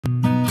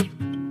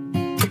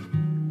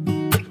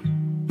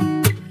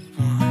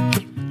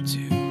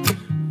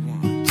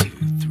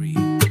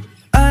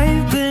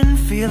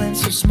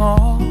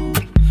small.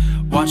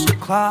 Watch the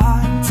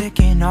clock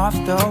ticking off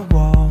the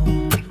wall.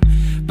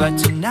 But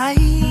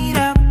tonight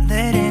I'm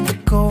letting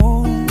it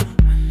go.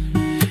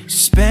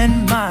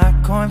 Spend my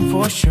coin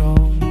for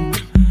sure.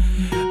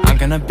 I'm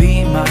gonna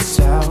be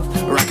myself,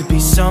 or I could be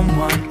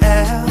someone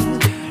else.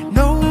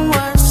 No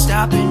one's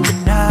stopping me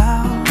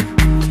now.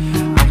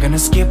 I'm gonna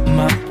skip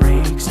my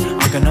breaks,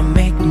 I'm gonna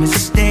make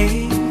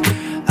mistakes.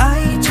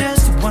 I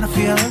just wanna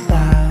feel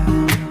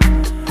alive.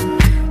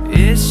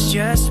 It's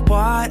just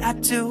what I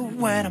do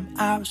when I'm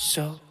out,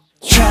 so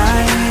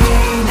try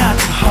not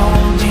to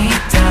hold me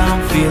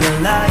down. Feel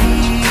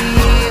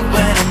alive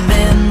when I'm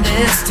in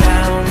this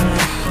town.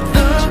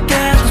 Look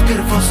at those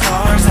beautiful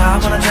stars. I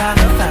wanna drive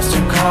a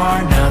faster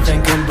car.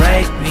 Nothing can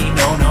break me,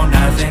 no, no,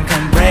 nothing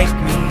can break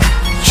me.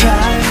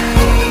 Try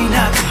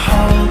not to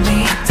hold me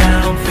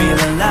down. Feel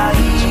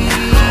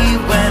alive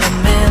when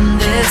I'm in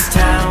this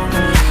town.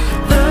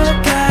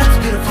 Look at those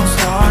beautiful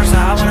stars.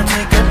 I wanna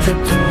take a trip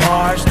to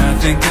Mars.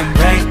 Nothing can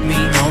break me,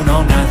 no, no,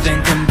 nothing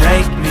can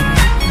break me.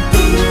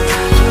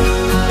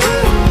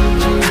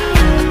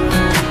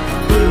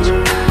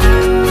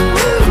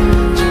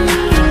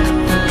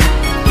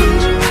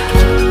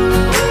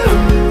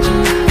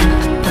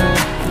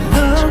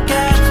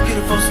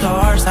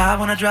 I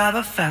wanna drive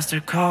a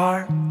faster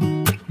car.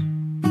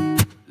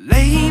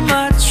 Lay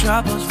my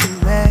troubles to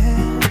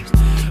rest.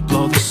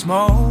 Blow the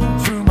smoke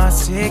through my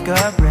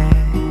cigarette.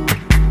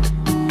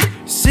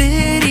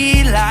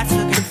 City lights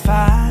looking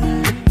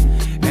fine,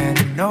 and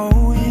I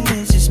know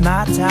this is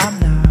my time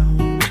now.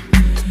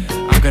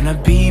 I'm gonna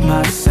be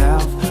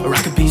myself, or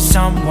I could be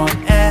someone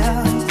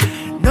else.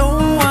 No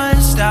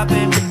one's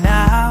stopping me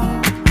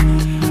now.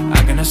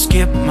 I'm gonna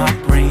skip my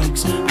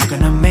breaks, I'm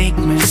gonna make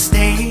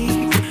mistakes.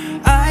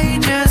 I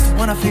just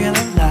wanna feel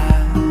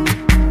alive.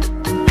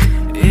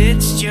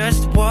 It's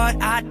just what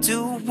I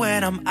do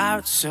when I'm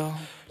out, so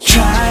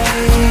try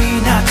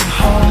not to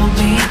hold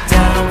me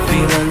down.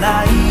 Feel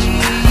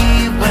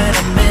alive when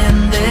I'm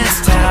in this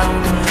town.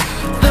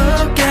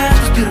 Look at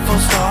those beautiful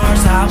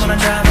stars. I wanna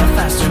drive a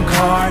faster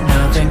car.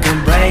 Nothing can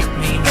break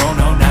me, no,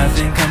 no,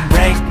 nothing can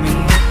break me.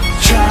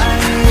 Try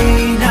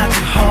not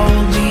to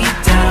hold me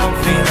down.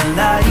 Feel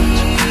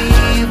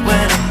alive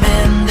when I'm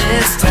in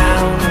this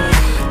town.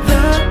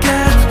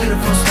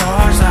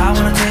 I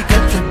wanna take a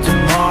trip to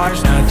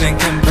Mars. Nothing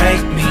can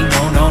break me,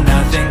 no, no,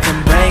 nothing can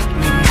break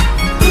me.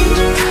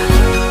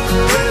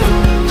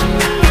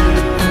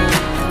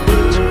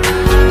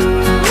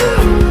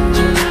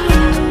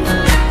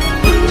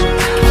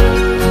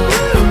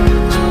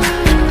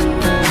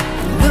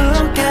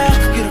 Look at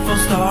the beautiful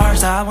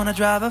stars. I wanna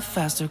drive a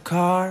faster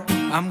car.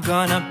 I'm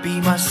gonna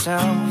be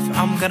myself,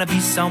 I'm gonna be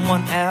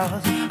someone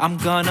else. I'm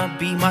gonna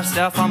be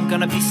myself, I'm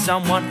gonna be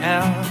someone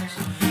else.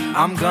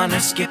 I'm gonna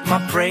skip my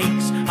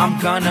breaks, I'm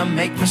gonna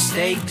make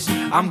mistakes.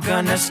 I'm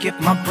gonna skip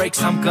my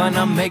breaks, I'm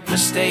gonna make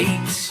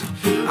mistakes.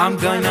 I'm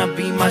gonna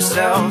be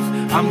myself,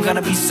 I'm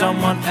gonna be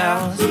someone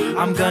else.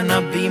 I'm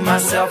gonna be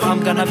myself,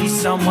 I'm gonna be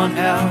someone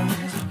else.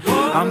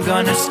 I'm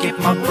gonna skip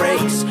my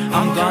breaks,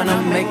 I'm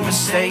gonna make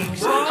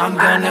mistakes. I'm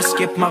gonna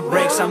skip my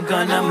breaks, I'm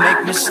gonna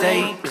make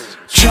mistakes.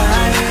 Try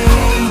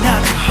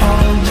not to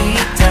hold me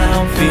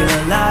down. Feel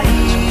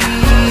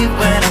alive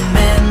when I'm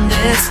in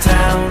this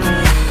town.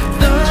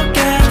 Look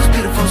at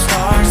beautiful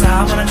stars.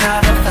 I wanna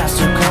drive a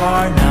faster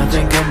car.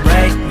 Nothing can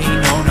break me,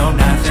 no, no,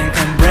 nothing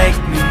can break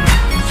me.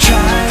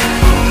 Try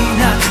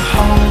not to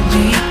hold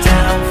me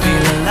down.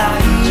 Feel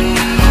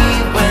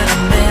alive when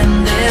I'm in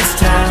this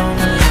town.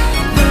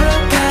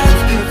 Look at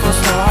the beautiful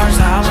stars.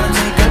 I wanna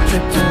take a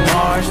trip to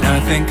Mars.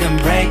 Nothing can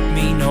break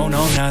me, no,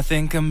 no,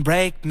 nothing can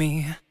break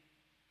me.